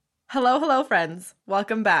Hello, hello, friends.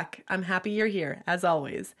 Welcome back. I'm happy you're here, as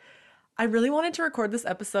always. I really wanted to record this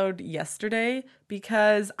episode yesterday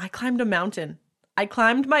because I climbed a mountain. I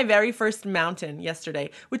climbed my very first mountain yesterday,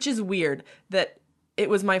 which is weird that it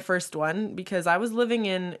was my first one because I was living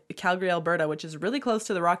in Calgary, Alberta, which is really close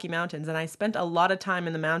to the Rocky Mountains, and I spent a lot of time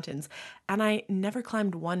in the mountains, and I never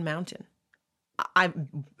climbed one mountain. I've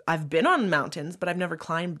I've been on mountains, but I've never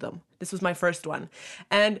climbed them. This was my first one.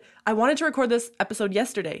 And I wanted to record this episode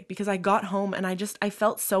yesterday because I got home and I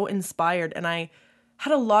felt so inspired and I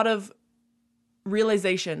had a lot of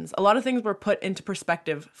realizations. A lot of things were put into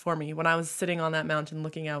perspective for me when I was sitting on that mountain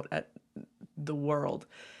looking out at the world.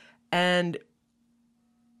 And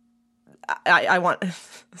I want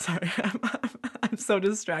sorry, I'm so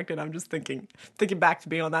distracted. I'm just thinking back to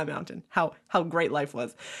being on that mountain. How great life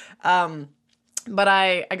was. But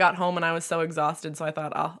I got home and I was so exhausted, so I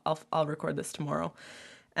thought I'll record this tomorrow.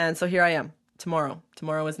 And so here I am. Tomorrow.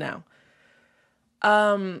 Tomorrow is now.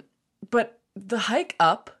 But the hike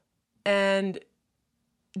up and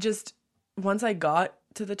just once I got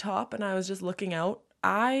to the top and I was just looking out,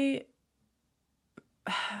 I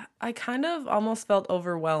kind of almost felt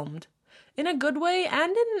overwhelmed in a good way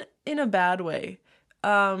and in a bad way.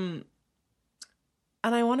 And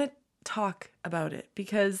I want to talk about it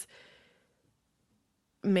because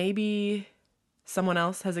maybe someone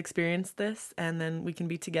else has experienced this and then we can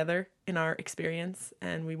be together in our experience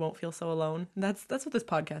and we won't feel so alone. That's what this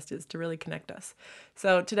podcast is, to really connect us.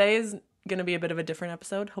 So today is going to be a bit of a different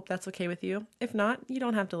episode. Hope that's okay with you. If not, you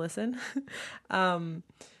don't have to listen. That's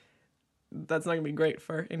not going to be great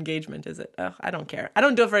for engagement, is it? Oh, I don't care. I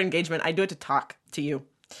don't do it for engagement. I do it to talk to you.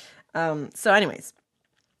 So anyways,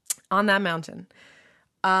 on that mountain,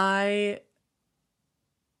 I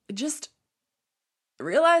just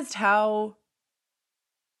realized how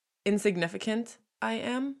insignificant I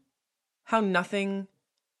am, how nothing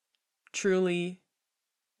truly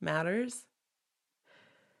matters.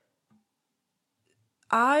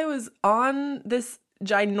 I was on this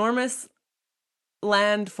ginormous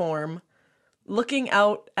landform looking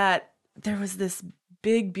out at, there was this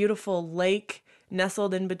big, beautiful lake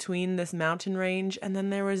nestled in between this mountain range, and then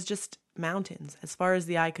there was just mountains as far as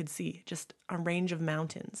the eye could see, just a range of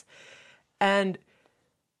mountains. And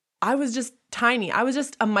I was just tiny. I was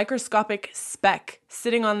just a microscopic speck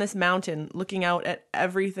sitting on this mountain looking out at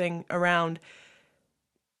everything around.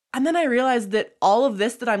 And then I realized that all of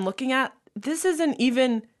this that I'm looking at, this isn't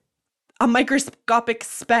even a microscopic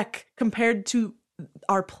speck compared to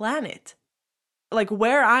our planet. Like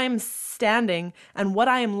where I'm standing and what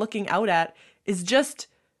I am looking out at is just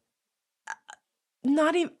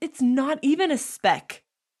it's not even a speck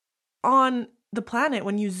on the planet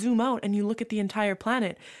when you zoom out and you look at the entire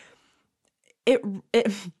planet. It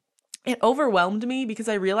overwhelmed me because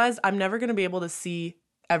I realized I'm never going to be able to see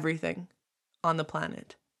everything on the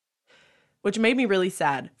planet, which made me really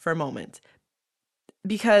sad for a moment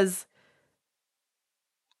because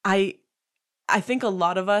I think a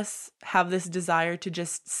lot of us have this desire to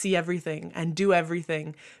just see everything and do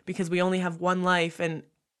everything because we only have one life and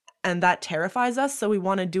that terrifies us. So we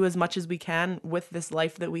want to do as much as we can with this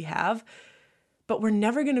life that we have, but we're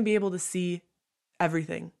never going to be able to see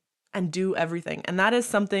everything and do everything. And that is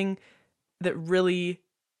something that really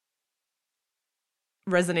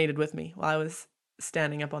resonated with me while I was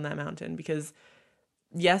standing up on that mountain because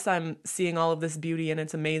yes, I'm seeing all of this beauty and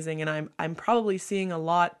it's amazing. And I'm probably seeing a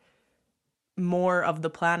lot more of the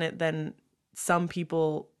planet than some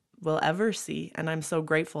people will ever see. And I'm so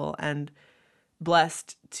grateful and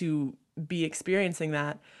blessed to be experiencing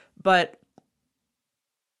that. But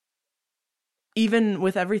even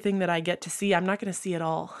with everything that I get to see, I'm not going to see it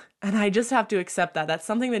all. And I just have to accept that. That's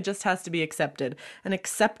something that just has to be accepted. And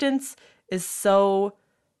acceptance is so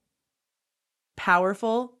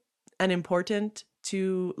powerful and important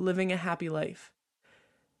to living a happy life.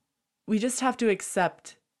 We just have to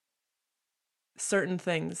accept certain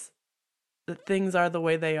things, that things are the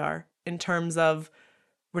way they are, in terms of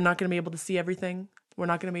we're not going to be able to see everything. We're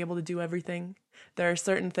not going to be able to do everything. There are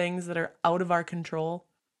certain things that are out of our control.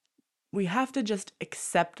 We have to just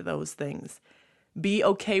accept those things, be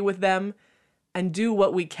okay with them, and do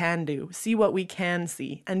what we can do, see what we can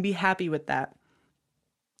see, and be happy with that.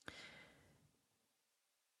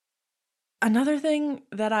 Another thing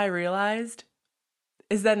that I realized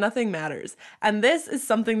is that nothing matters. And this is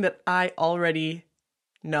something that I already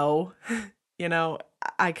know. You know,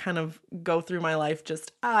 I kind of go through my life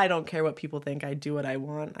just, I don't care what people think. I do what I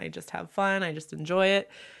want. I just have fun. I just enjoy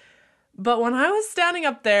it. But when I was standing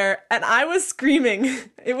up there and I was screaming,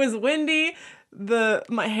 it was windy,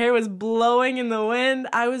 my hair was blowing in the wind.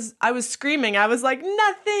 I was screaming. I was like,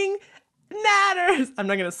 nothing matters. I'm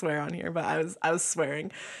not going to swear on here, but I was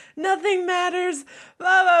swearing. Nothing matters.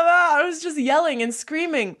 Blah, blah, blah. I was just yelling and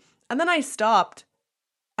screaming. And then I stopped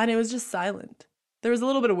and it was just silent. There was a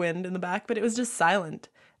little bit of wind in the back, but it was just silent.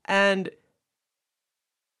 And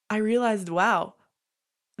I realized, wow,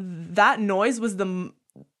 that noise was the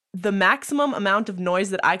maximum amount of noise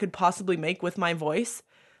that I could possibly make with my voice.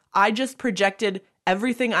 I just projected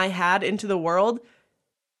everything I had into the world,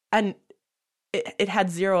 and it had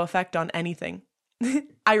zero effect on anything.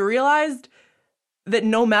 I realized that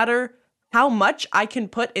no matter how much I can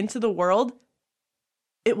put into the world,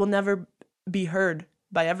 it will never be heard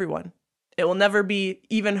by everyone. It will never be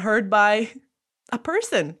even heard by a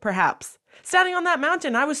person, perhaps. Standing on that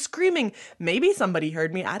mountain, I was screaming. Maybe somebody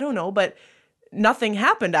heard me, I don't know, but nothing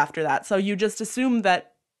happened after that. So you just assume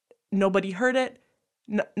that nobody heard it,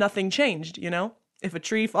 nothing changed, you know? If a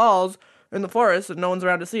tree falls in the forest and no one's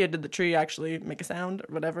around to see it, did the tree actually make a sound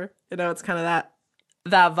or whatever? You know, it's kind of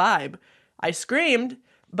that vibe. I screamed,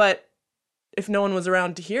 but if no one was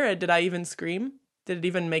around to hear it, did I even scream? Did it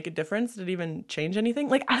even make a difference? Did it even change anything?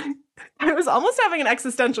 Like, I was almost having an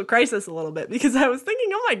existential crisis a little bit because I was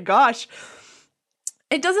thinking, oh my gosh,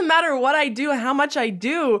 it doesn't matter what I do, how much I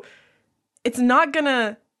do. It's not going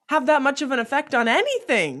to have that much of an effect on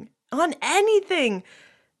anything.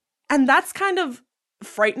 And that's kind of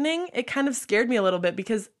frightening. It kind of scared me a little bit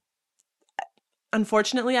because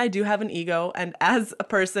unfortunately I do have an ego. And as a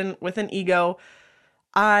person with an ego,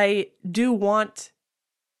 I do want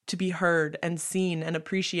to be heard and seen and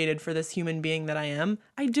appreciated for this human being that I am.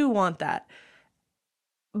 I do want that.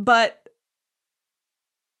 But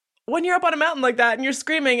when you're up on a mountain like that and you're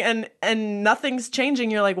screaming and nothing's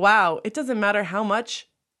changing, you're like, wow, it doesn't matter how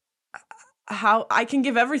I can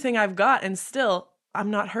give everything I've got and still I'm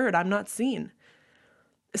not heard, I'm not seen.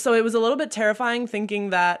 So it was a little bit terrifying thinking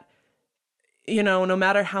that, you know, no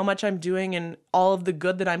matter how much I'm doing and all of the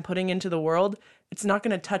good that I'm putting into the world, it's not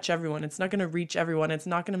going to touch everyone. It's not going to reach everyone. It's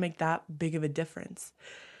not going to make that big of a difference.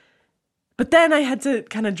 But then I had to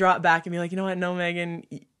kind of drop back and be like, you know what? No, Megan,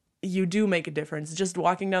 you do make a difference. Just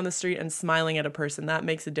walking down the street and smiling at a person, that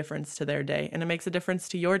makes a difference to their day. And it makes a difference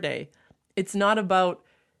to your day. It's not about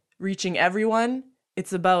reaching everyone.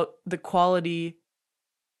 It's about the quality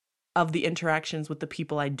of the interactions with the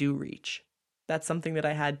people I do reach. That's something that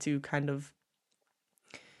I had to kind of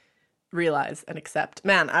realize and accept.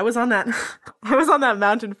 Man, I was on that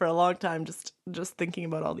mountain for a long time just thinking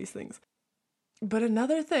about all these things. But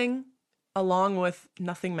another thing along with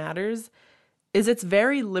nothing matters is it's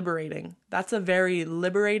very liberating. That's a very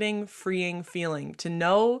liberating, freeing feeling to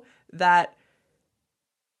know that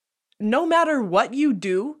no matter what you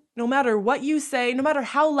do, no matter what you say, no matter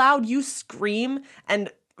how loud you scream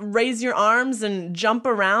and raise your arms and jump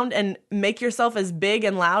around and make yourself as big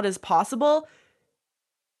and loud as possible,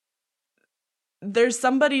 there's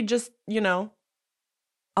somebody just, you know,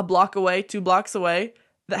 a block away, 2 blocks away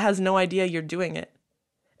that has no idea you're doing it.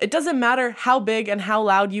 It doesn't matter how big and how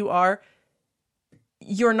loud you are,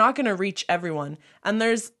 you're not going to reach everyone. And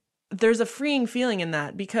there's a freeing feeling in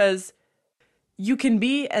that because you can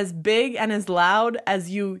be as big and as loud as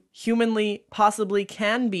you humanly possibly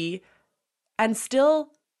can be, and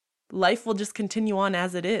still life will just continue on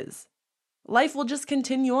as it is. Life will just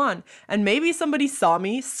continue on. And maybe somebody saw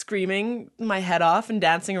me screaming my head off and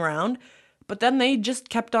dancing around, but then they just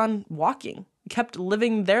kept on walking, kept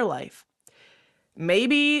living their life.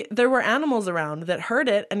 Maybe there were animals around that heard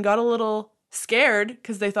it and got a little scared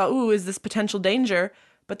because they thought, ooh, is this potential danger?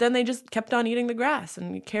 But then they just kept on eating the grass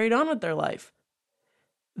and carried on with their life.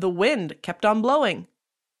 The wind kept on blowing.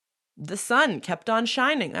 The sun kept on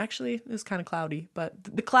shining. Actually, it was kind of cloudy, but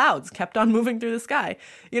the clouds kept on moving through the sky.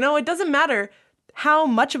 You know, it doesn't matter how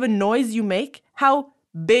much of a noise you make, how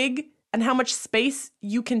big and how much space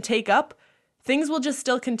you can take up, things will just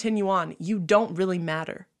still continue on. You don't really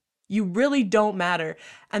matter. You really don't matter.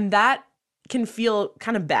 And that can feel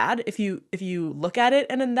kind of bad if you look at it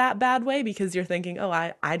in that bad way because you're thinking, oh,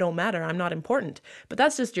 I don't matter. I'm not important. But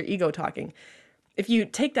that's just your ego talking. If you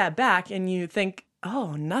take that back and you think,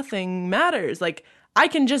 oh, nothing matters. Like, I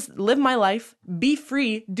can just live my life, be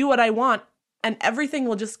free, do what I want, and everything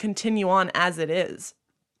will just continue on as it is.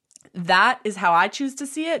 That is how I choose to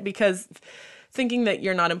see it, because thinking that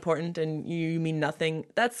you're not important and you mean nothing,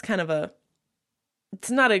 that's kind of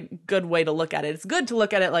it's not a good way to look at it. It's good to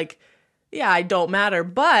look at it like, yeah, I don't matter,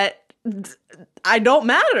 but I don't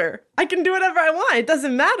matter. I can do whatever I want. It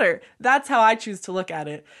doesn't matter. That's how I choose to look at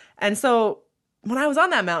it. And so when I was on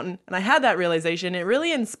that mountain and I had that realization, it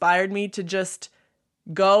really inspired me to just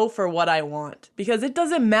go for what I want, because it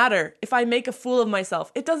doesn't matter if I make a fool of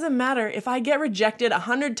myself. It doesn't matter if I get rejected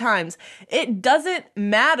 100 times. It doesn't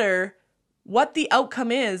matter what the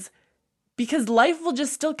outcome is, because life will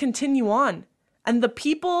just still continue on. And the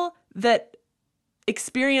people that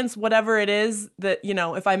experience whatever it is that,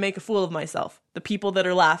 if I make a fool of myself, the people that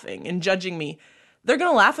are laughing and judging me, they're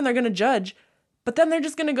going to laugh and they're going to judge, but then they're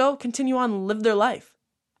just going to go continue on and live their life.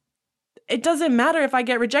 It doesn't matter if I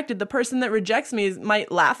get rejected. The person that rejects me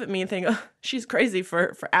might laugh at me and think, oh, she's crazy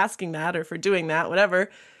for asking that or for doing that, whatever.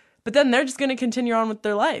 But then they're just going to continue on with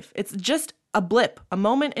their life. It's just a blip, a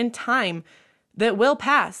moment in time that will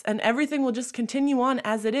pass, and everything will just continue on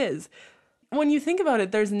as it is. When you think about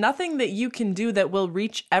it, there's nothing that you can do that will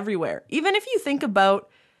reach everywhere. Even if you think about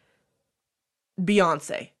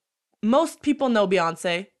Beyonce. Most people know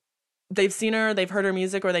Beyonce. They've seen her, they've heard her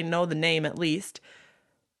music, or they know the name at least.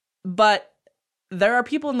 But there are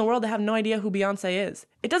people in the world that have no idea who Beyonce is.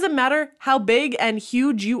 It doesn't matter how big and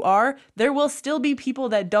huge you are, there will still be people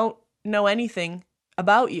that don't know anything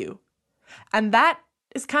about you. And that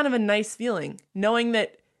is kind of a nice feeling, knowing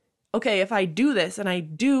that, okay, if I do this and I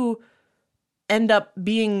do end up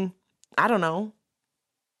being, I don't know,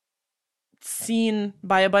 seen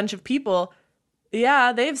by a bunch of people,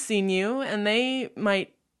 yeah, they've seen you and they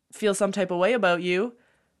might feel some type of way about you,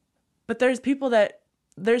 but there's people that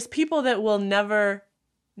will never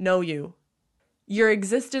know you. Your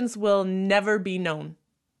existence will never be known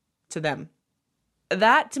to them.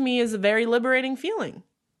 That to me is a very liberating feeling.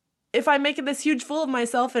 If I make this huge fool of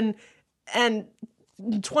myself and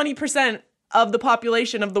 20% of the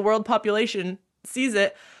population, of the world population, sees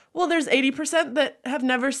it, well, there's 80% that have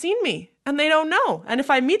never seen me and they don't know. And if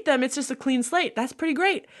I meet them, it's just a clean slate. That's pretty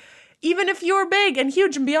great. Even if you're big and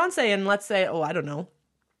huge and Beyonce, and let's say, I don't know,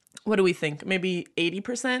 what do we think? Maybe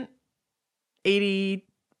 80%,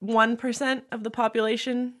 81% of the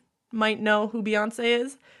population might know who Beyonce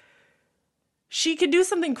is. She could do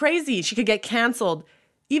something crazy. She could get canceled.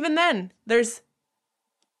 Even then,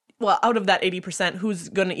 out of that 80%, who's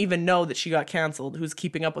going to even know that she got canceled? Who's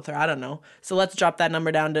keeping up with her? I don't know. So let's drop that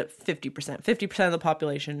number down to 50%. 50% of the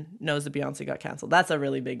population knows that Beyonce got canceled. That's a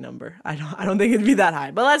really big number. I don't think it'd be that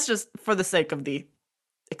high. But let's just, for the sake of the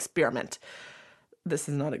experiment. This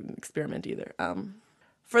is not an experiment either.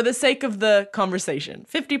 For the sake of the conversation,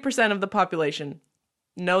 50% of the population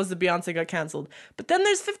knows that Beyonce got canceled. But then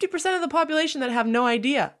there's 50% of the population that have no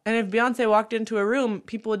idea. And if Beyonce walked into a room,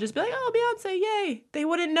 people would just be like, oh, Beyonce, yay. They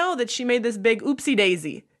wouldn't know that she made this big oopsie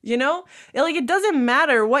daisy, It doesn't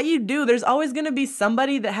matter what you do. There's always going to be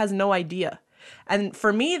somebody that has no idea. And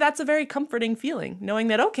for me, that's a very comforting feeling, knowing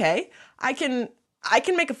that, okay, I can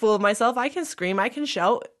make a fool of myself. I can scream. I can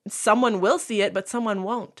shout. Someone will see it, but someone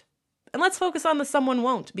won't. And let's focus on the someone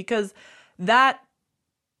won't, because that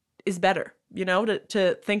is better,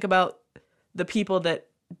 to think about the people that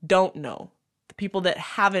don't know, the people that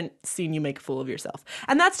haven't seen you make a fool of yourself.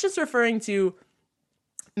 And that's just referring to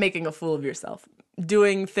making a fool of yourself,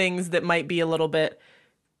 doing things that might be a little bit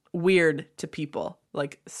weird to people,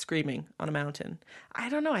 like screaming on a mountain. I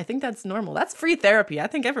don't know. I think that's normal. That's free therapy. I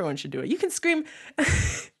think everyone should do it. You can scream.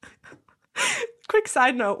 Quick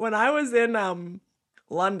side note, when I was in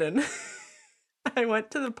London, I went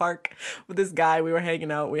to the park with this guy. We were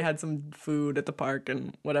hanging out. We had some food at the park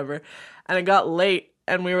and whatever. And it got late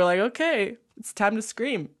and we were like, okay, it's time to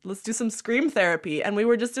scream. Let's do some scream therapy. And we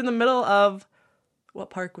were just in the middle of, what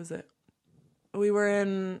park was it?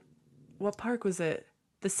 What park was it?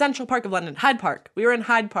 The Central Park of London, Hyde Park. We were in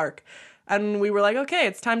Hyde Park and we were like, okay,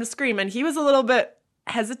 it's time to scream. And he was a little bit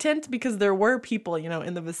hesitant because there were people,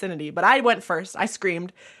 in the vicinity. But I went first. I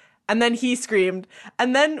screamed. And then he screamed.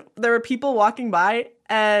 And then there were people walking by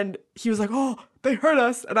and he was like, oh, they heard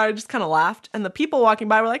us. And I just kind of laughed. And the people walking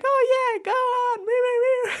by were like, oh, yeah, go on.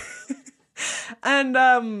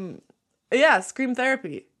 And scream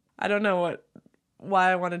therapy. I don't know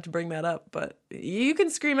why I wanted to bring that up, but you can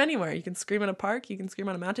scream anywhere. You can scream in a park. You can scream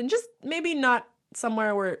on a mountain. Just maybe not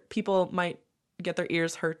somewhere where people might get their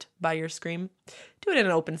ears hurt by your scream. Do it in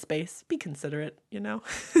an open space. Be considerate,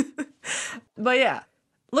 But yeah.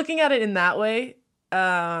 Looking at it in that way,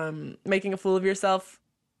 making a fool of yourself,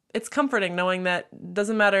 it's comforting knowing that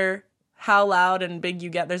doesn't matter how loud and big you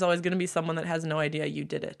get, there's always going to be someone that has no idea you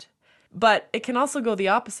did it. But it can also go the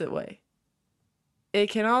opposite way. It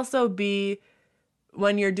can also be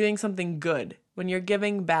when you're doing something good, when you're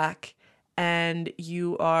giving back and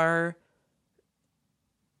you are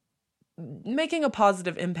making a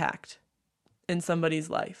positive impact in somebody's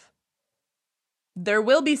life. There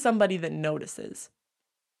will be somebody that notices.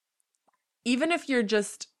 Even if you're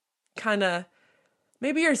just kind of,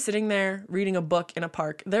 maybe you're sitting there reading a book in a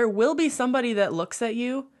park, there will be somebody that looks at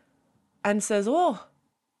you and says, oh,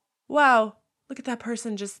 wow, look at that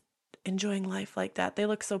person just enjoying life like that. They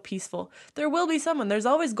look so peaceful. There will be someone. There's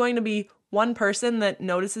always going to be one person that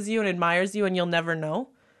notices you and admires you and you'll never know,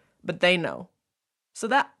 but they know. So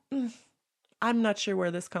I'm not sure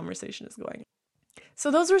where this conversation is going. So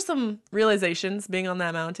those were some realizations being on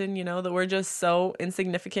that mountain, that we're just so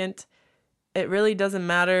insignificant. It really doesn't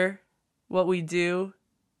matter what we do.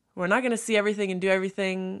 We're not going to see everything and do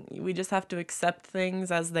everything. We just have to accept things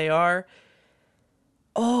as they are.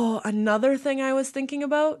 Oh, another thing I was thinking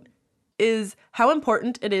about is how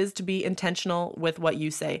important it is to be intentional with what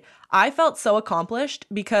you say. I felt so accomplished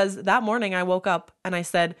because that morning I woke up and I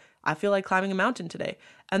said, I feel like climbing a mountain today.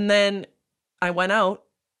 And then I went out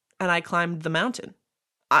and I climbed the mountain.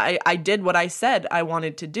 I did what I said I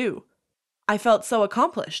wanted to do. I felt so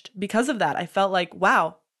accomplished because of that. I felt like,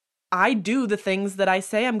 wow, I do the things that I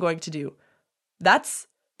say I'm going to do. That's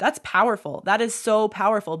powerful. That is so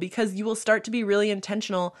powerful because you will start to be really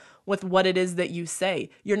intentional with what it is that you say.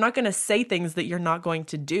 You're not going to say things that you're not going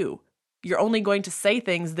to do. You're only going to say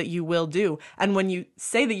things that you will do. And when you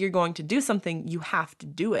say that you're going to do something, you have to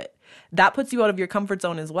do it. That puts you out of your comfort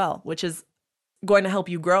zone as well, which is going to help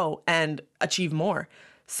you grow and achieve more.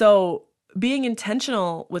 So being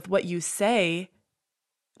intentional with what you say,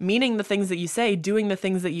 meaning the things that you say, doing the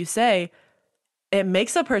things that you say, it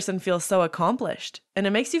makes a person feel so accomplished. And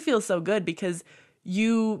it makes you feel so good because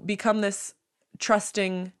you become this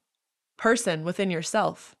trusting person within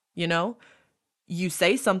yourself, You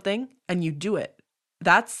say something and you do it.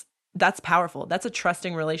 That's powerful. That's a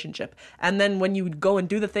trusting relationship. And then when you go and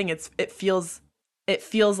do the thing, it feels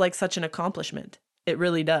like such an accomplishment. It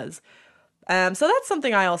really does. So that's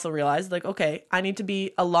something I also realized, like, okay, I need to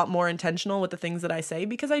be a lot more intentional with the things that I say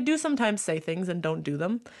because I do sometimes say things and don't do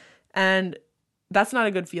them. And that's not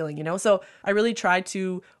a good feeling, So I really try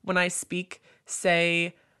to, when I speak,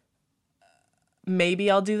 say,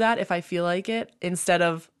 maybe I'll do that if I feel like it, instead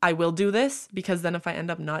of I will do this, because then if I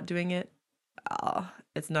end up not doing it,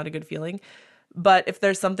 it's not a good feeling. But if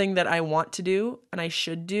there's something that I want to do and I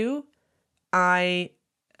should do, I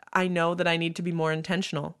know that I need to be more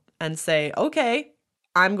intentional and say, okay,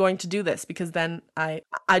 I'm going to do this because then I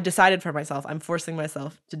decided for myself. I'm forcing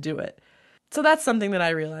myself to do it. So that's something that I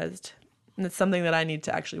realized. And it's something that I need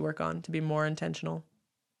to actually work on, to be more intentional.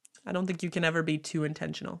 I don't think you can ever be too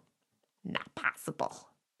intentional. Not possible.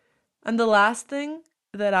 And the last thing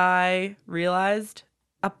that I realized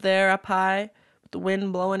up there, up high, with the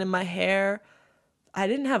wind blowing in my hair, I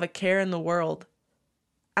didn't have a care in the world.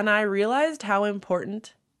 And I realized how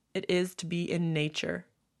important it is to be in nature.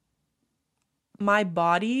 My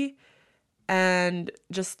body and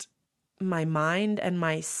just my mind and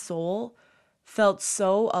my soul felt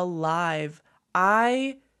so alive.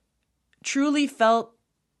 I truly felt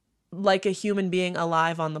like a human being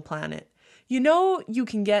alive on the planet. You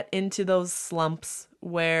can get into those slumps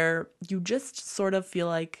where you just sort of feel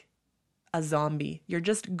like a zombie. You're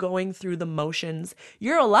just going through the motions.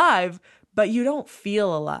 You're alive, but you don't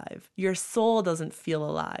feel alive. Your soul doesn't feel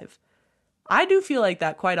alive. I do feel like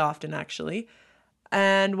that quite often, actually.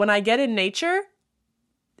 And when I get in nature,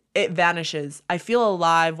 it vanishes. I feel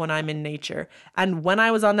alive when I'm in nature. And when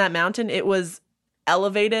I was on that mountain, it was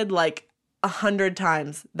elevated like 100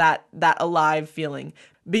 times that alive feeling,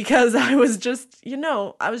 because I was just,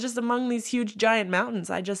 among these huge giant mountains.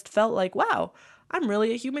 I just felt like, wow, I'm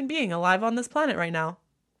really a human being alive on this planet right now.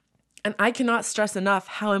 And I cannot stress enough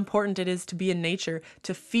how important it is to be in nature,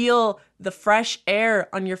 to feel the fresh air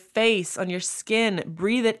on your face, on your skin,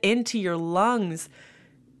 breathe it into your lungs,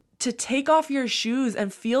 to take off your shoes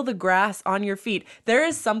and feel the grass on your feet. There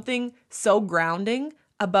is something so grounding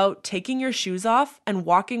about taking your shoes off and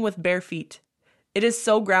walking with bare feet. It is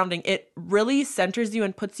so grounding. It really centers you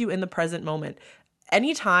and puts you in the present moment.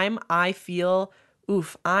 Anytime I feel,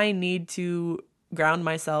 I need to ground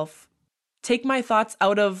myself, take my thoughts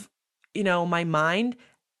out of, my mind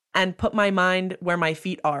and put my mind where my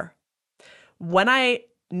feet are. When I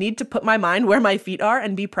need to put my mind where my feet are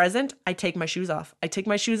and be present, I take my shoes off. I take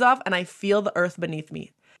my shoes off and I feel the earth beneath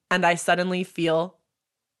me. And I suddenly feel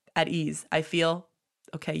at ease. I feel,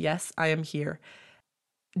 okay, yes, I am here.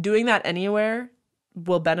 Doing that anywhere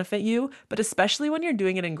will benefit you, but especially when you're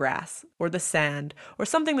doing it in grass or the sand or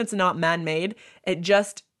something that's not man-made, it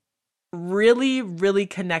just really, really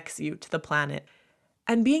connects you to the planet.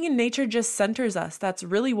 And being in nature just centers us. That's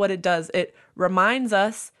really what it does. It reminds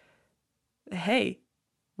us, hey,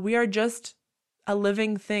 we are just a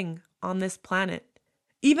living thing on this planet.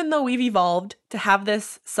 Even though we've evolved to have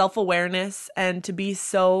this self-awareness and to be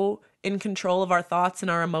so in control of our thoughts and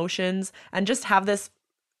our emotions and just have this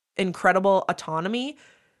incredible autonomy,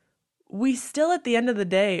 we still at the end of the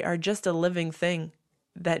day are just a living thing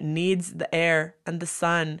that needs the air and the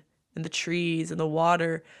sun and the trees and the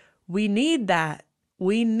water. We need that.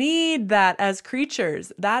 We need that as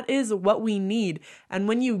creatures. That is what we need. And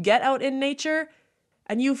when you get out in nature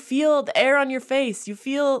and you feel the air on your face, you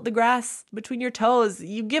feel the grass between your toes,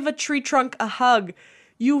 you give a tree trunk a hug,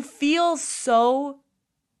 you feel so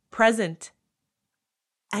present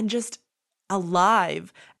and just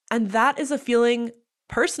alive. And that is a feeling,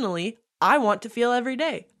 personally, I want to feel every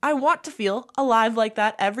day. I want to feel alive like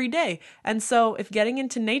that every day. And so if getting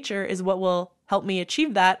into nature is what will help me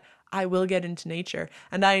achieve that, I will get into nature.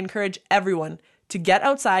 And I encourage everyone to get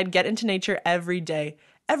outside, get into nature every day.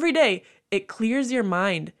 Every day, it clears your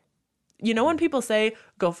mind. You know when people say,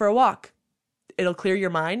 go for a walk, it'll clear your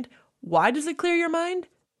mind? Why does it clear your mind?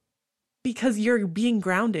 Because you're being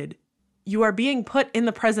grounded. You are being put in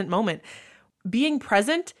the present moment. Being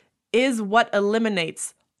present is what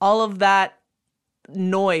eliminates all of that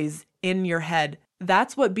noise in your head.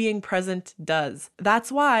 That's what being present does.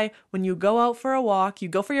 That's why when you go out for a walk, you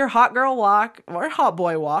go for your hot girl walk or hot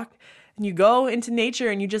boy walk, and you go into nature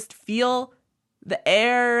and you just feel the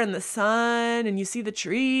air and the sun and you see the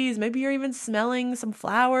trees, maybe you're even smelling some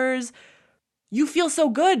flowers. You feel so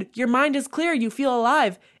good. Your mind is clear. You feel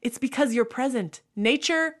alive. It's because you're present.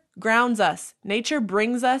 Nature grounds us. Nature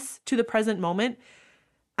brings us to the present moment,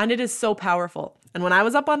 and it is so powerful. And when I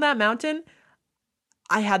was up on that mountain,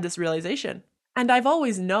 I had this realization. And I've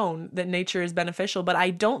always known that nature is beneficial, but I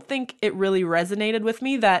don't think it really resonated with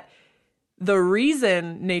me that the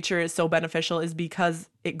reason nature is so beneficial is because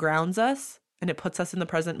it grounds us and it puts us in the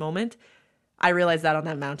present moment. I realized that on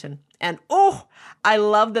that mountain. And I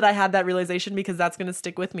love that I had that realization because that's going to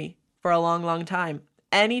stick with me for a long, long time.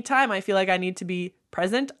 Anytime I feel like I need to be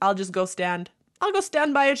present, I'll just go stand. I'll go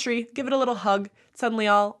stand by a tree, give it a little hug. Suddenly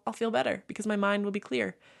I'll feel better because my mind will be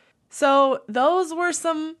clear. So those were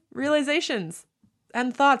some realizations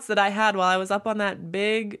and thoughts that I had while I was up on that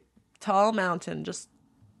big, tall mountain, just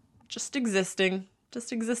existing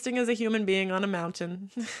as a human being on a mountain.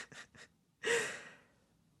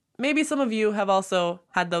 Maybe some of you have also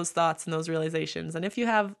had those thoughts and those realizations. And if you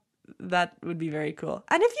have, that would be very cool.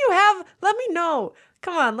 And if you have, let me know.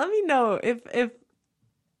 Come on, let me know. If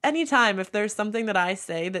anytime, if there's something that I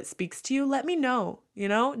say that speaks to you, let me know.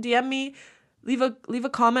 DM me, leave a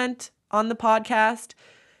comment on the podcast.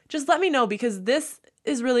 Just let me know, because this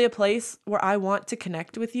is really a place where I want to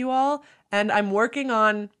connect with you all. And I'm working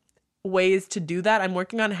on ways to do that. I'm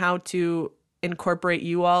working on how to incorporate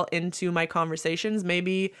you all into my conversations.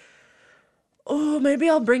 Maybe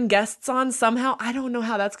I'll bring guests on somehow. I don't know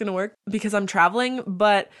how that's going to work because I'm traveling,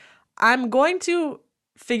 but I'm going to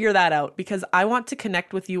figure that out because I want to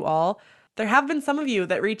connect with you all. There have been some of you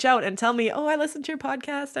that reach out and tell me, I listened to your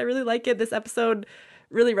podcast. I really like it. This episode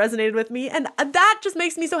really resonated with me. And that just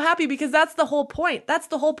makes me so happy because that's the whole point. That's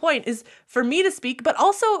the whole point, is for me to speak, but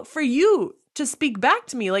also for you to speak back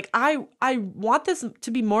to me. Like I want this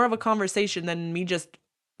to be more of a conversation than me just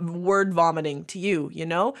word vomiting to you,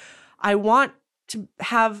 I want to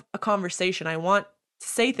have a conversation. I want to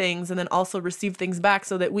say things and then also receive things back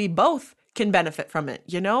so that we both can benefit from it,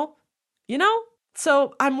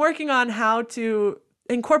 So I'm working on how to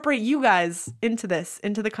incorporate you guys into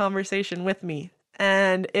the conversation with me.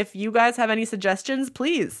 And if you guys have any suggestions,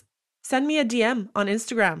 please send me a DM on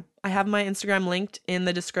Instagram. I have my Instagram linked in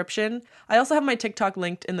the description. I also have my TikTok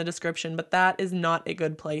linked in the description, but that is not a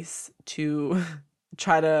good place to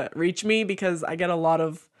try to reach me because I get a lot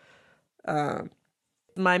of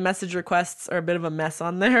my message requests are a bit of a mess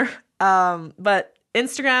on there. But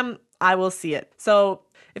Instagram, I will see it. So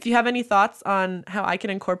if you have any thoughts on how I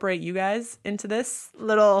can incorporate you guys into this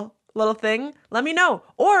little thing, let me know.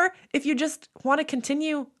 Or if you just want to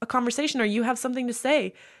continue a conversation or you have something to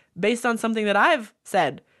say based on something that I've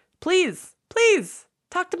said, please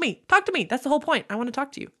talk to me. That's the whole point. I want to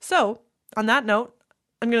talk to you. So on that note,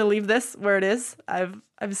 I'm going to leave this where it is. I've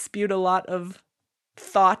spewed a lot of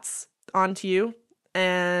thoughts onto you,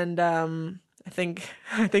 and I think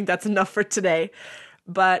that's enough for today.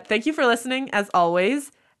 But thank you for listening as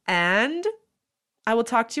always, and I will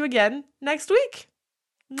talk to you again next week.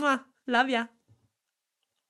 Mwah. Love ya.